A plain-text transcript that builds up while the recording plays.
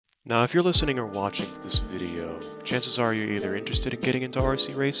Now, if you're listening or watching this video, chances are you're either interested in getting into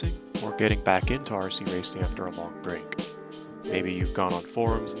RC racing or getting back into RC racing after a long break. Maybe you've gone on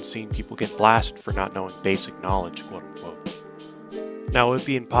forums and seen people get blasted for not knowing basic knowledge, quote unquote. Now, it would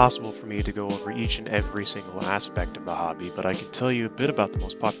be impossible for me to go over each and every single aspect of the hobby, but I can tell you a bit about the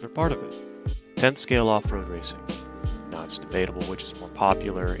most popular part of it: 10th scale off-road racing. Now, it's debatable which is more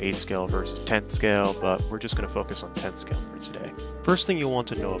popular, 8th scale versus 10th scale, but we're just going to focus on 10th scale for today. First thing you'll want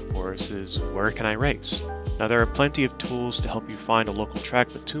to know, of course, is where can I race? Now, there are plenty of tools to help you find a local track,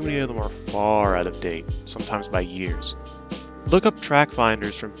 but too many of them are far out of date, sometimes by years. Look up track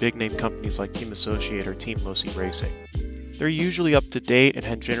finders from big-name companies like Team Associate or Team Losi Racing. They're usually up to date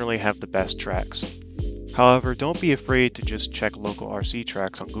and generally have the best tracks. However, don't be afraid to just check local RC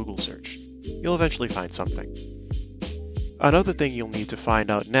tracks on Google search. You'll eventually find something. Another thing you'll need to find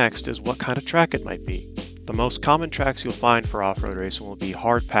out next is what kind of track it might be. The most common tracks you'll find for off-road racing will be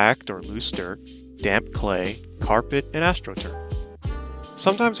hard-packed or loose dirt, damp clay, carpet, and AstroTurf.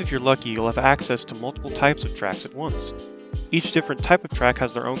 Sometimes if you're lucky, you'll have access to multiple types of tracks at once. Each different type of track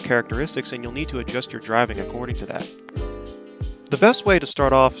has their own characteristics and you'll need to adjust your driving according to that. The best way to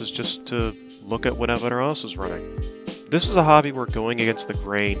start off is just to look at what everyone else is running. This is a hobby where going against the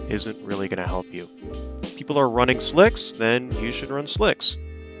grain isn't really going to help you. People are running slicks, then you should run slicks.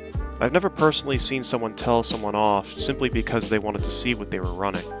 I've never personally seen someone tell someone off simply because they wanted to see what they were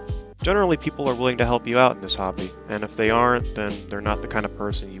running. Generally, people are willing to help you out in this hobby, and if they aren't, then they're not the kind of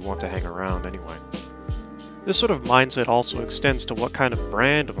person you want to hang around anyway. This sort of mindset also extends to what kind of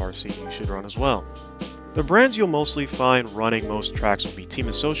brand of RC you should run as well. The brands you'll mostly find running most tracks will be Team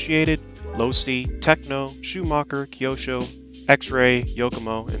Associated, Losi, Tekno, Schumacher, Kyosho, X-Ray,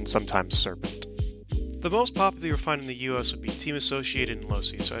 Yokomo, and sometimes Serpent. The most popular you'll find in the US would be Team Associated and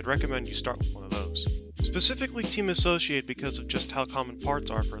Losi, so I'd recommend you start with one of those. Specifically Team Associated because of just how common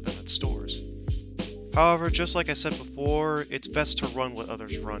parts are for them at stores. However, just like I said before, it's best to run what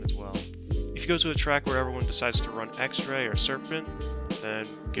others run as well. If you go to a track where everyone decides to run X-Ray or Serpent, then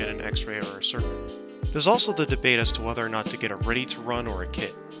get an X-Ray or a Serpent. There's also the debate as to whether or not to get a ready-to-run or a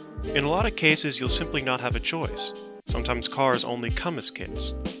kit. In a lot of cases, you'll simply not have a choice. Sometimes cars only come as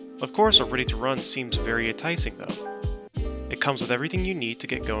kits. Of course, a ready-to-run seems very enticing though. It comes with everything you need to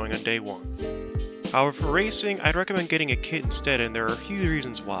get going on day one. However, for racing, I'd recommend getting a kit instead, and there are a few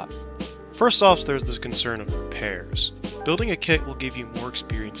reasons why. First off, there's the concern of repairs. Building a kit will give you more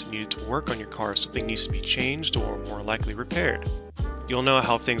experience needed to work on your car if something needs to be changed or more likely repaired. You'll know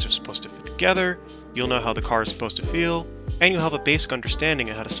how things are supposed to fit together, you'll know how the car is supposed to feel, and you'll have a basic understanding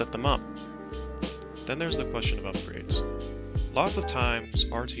of how to set them up. Then there's the question of upgrades. Lots of times,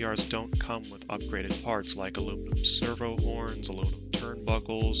 RTRs don't come with upgraded parts like aluminum servo horns, aluminum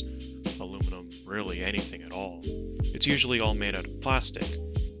turnbuckles, aluminum really anything at all. It's usually all made out of plastic.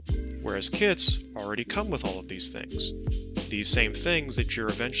 Whereas kits already come with all of these things. These same things that you're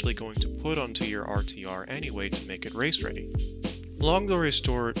eventually going to put onto your RTR anyway to make it race ready. Long story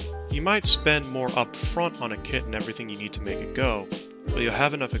short, you might spend more upfront on a kit and everything you need to make it go, but you'll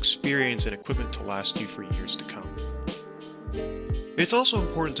have enough experience and equipment to last you for years to come. It's also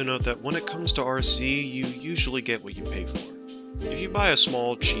important to note that when it comes to RC, you usually get what you pay for. If you buy a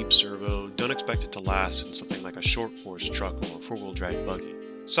small, cheap servo, don't expect it to last in something like a short horse truck or a four-wheel drive buggy.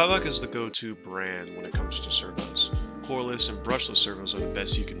 Sabak is the go-to brand when it comes to servos. Coreless and brushless servos are the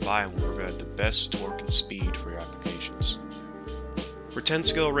best you can buy and will provide the best torque and speed for your applications. For 10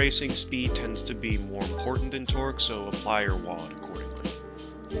 scale racing, speed tends to be more important than torque, so apply your wallet accordingly.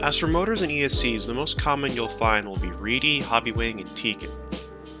 As for motors and ESCs, the most common you'll find will be Reedy, Hobbywing, and Tekin.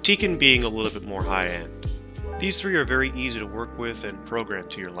 Tekin being a little bit more high-end. These three are very easy to work with and program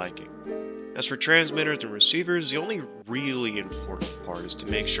to your liking. As for transmitters and receivers, the only really important part is to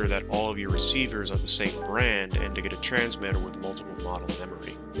make sure that all of your receivers are the same brand and to get a transmitter with multiple model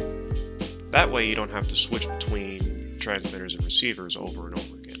memory. That way you don't have to switch between transmitters and receivers over and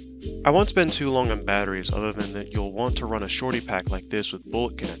over again. I won't spend too long on batteries other than that you'll want to run a shorty pack like this with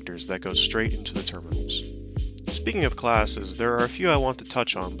bullet connectors that go straight into the terminals. Speaking of classes, there are a few I want to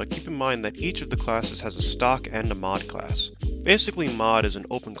touch on, but keep in mind that each of the classes has a stock and a mod class. Basically, mod is an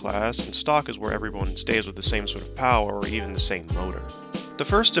open class, and stock is where everyone stays with the same sort of power or even the same motor. The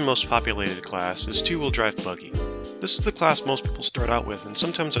first and most populated class is two-wheel drive buggy. This is the class most people start out with, and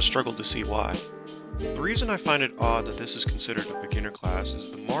sometimes I struggle to see why. The reason I find it odd that this is considered a beginner class is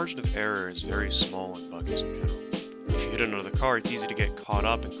the margin of error is very small in buggies in general. If you hit another car, it's easy to get caught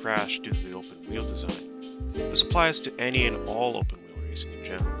up and crash due to the open wheel design. This applies to any and all open wheel racing in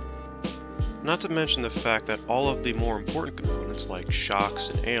general. Not to mention the fact that all of the more important components like shocks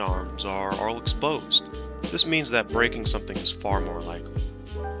and A-arms are all exposed. This means that breaking something is far more likely.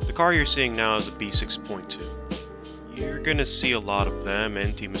 The car you're seeing now is a B6.2. You're gonna see a lot of them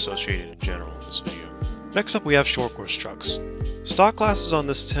and Team Associated in general in this video. Next up we have short course trucks. Stock classes on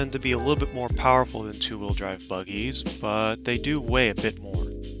this tend to be a little bit more powerful than two-wheel drive buggies, but they do weigh a bit more.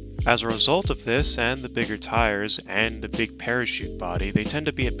 As a result of this and the bigger tires and the big parachute body, they tend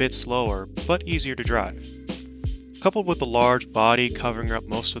to be a bit slower, but easier to drive. Coupled with the large body covering up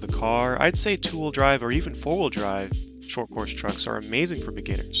most of the car, I'd say two-wheel drive or even four-wheel drive short course trucks are amazing for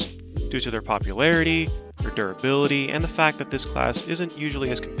beginners, due to their popularity, their durability, and the fact that this class isn't usually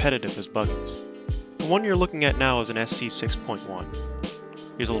as competitive as buggies. The one you're looking at now is an SC 6.1.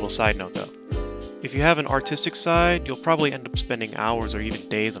 Here's a little side note though. If you have an artistic side, you'll probably end up spending hours or even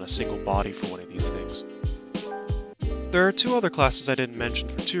days on a single body for one of these things. There are two other classes I didn't mention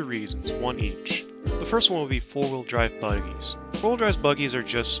for two reasons, one each. The first one would be four-wheel drive buggies. Four-wheel drive buggies are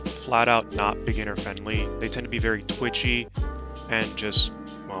just flat out not beginner friendly. They tend to be very twitchy and just,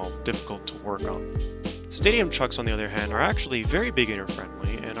 well, difficult to work on. Stadium trucks, on the other hand, are actually very beginner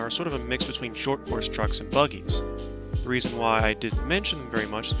friendly and are sort of a mix between short course trucks and buggies. The reason why I didn't mention them very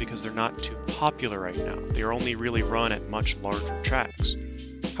much is because they're not too popular right now. They are only really run at much larger tracks.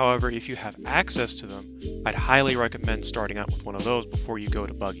 However, if you have access to them, I'd highly recommend starting out with one of those before you go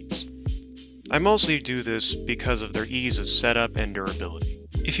to buggies. I mostly do this because of their ease of setup and durability.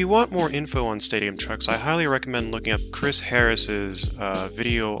 If you want more info on stadium trucks, I highly recommend looking up Chris Harris's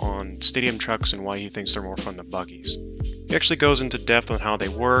video on stadium trucks and why he thinks they're more fun than buggies. He actually goes into depth on how they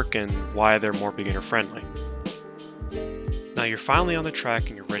work and why they're more beginner friendly. Now you're finally on the track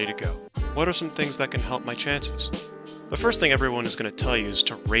and you're ready to go. What are some things that can help my chances? The first thing everyone is going to tell you is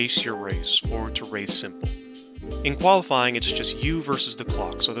to race your race, or to race simple. In qualifying, it's just you versus the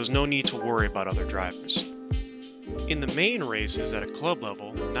clock, so there's no need to worry about other drivers. In the main races at a club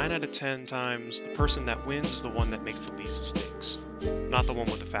level, 9 out of 10 times, the person that wins is the one that makes the least mistakes, not the one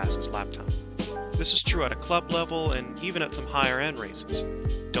with the fastest lap time. This is true at a club level and even at some higher end races.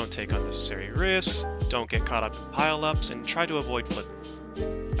 Don't take unnecessary risks, don't get caught up in pile-ups, and try to avoid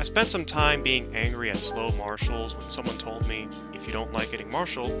flipping. I spent some time being angry at slow marshals when someone told me, if you don't like getting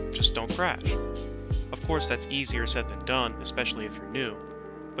marshaled, just don't crash. Of course, that's easier said than done, especially if you're new.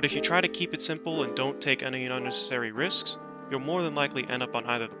 But if you try to keep it simple and don't take any unnecessary risks, you'll more than likely end up on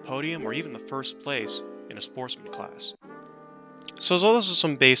either the podium or even the first place in a sportsman class. So those are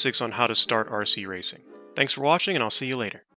some basics on how to start RC racing. Thanks for watching, and I'll see you later.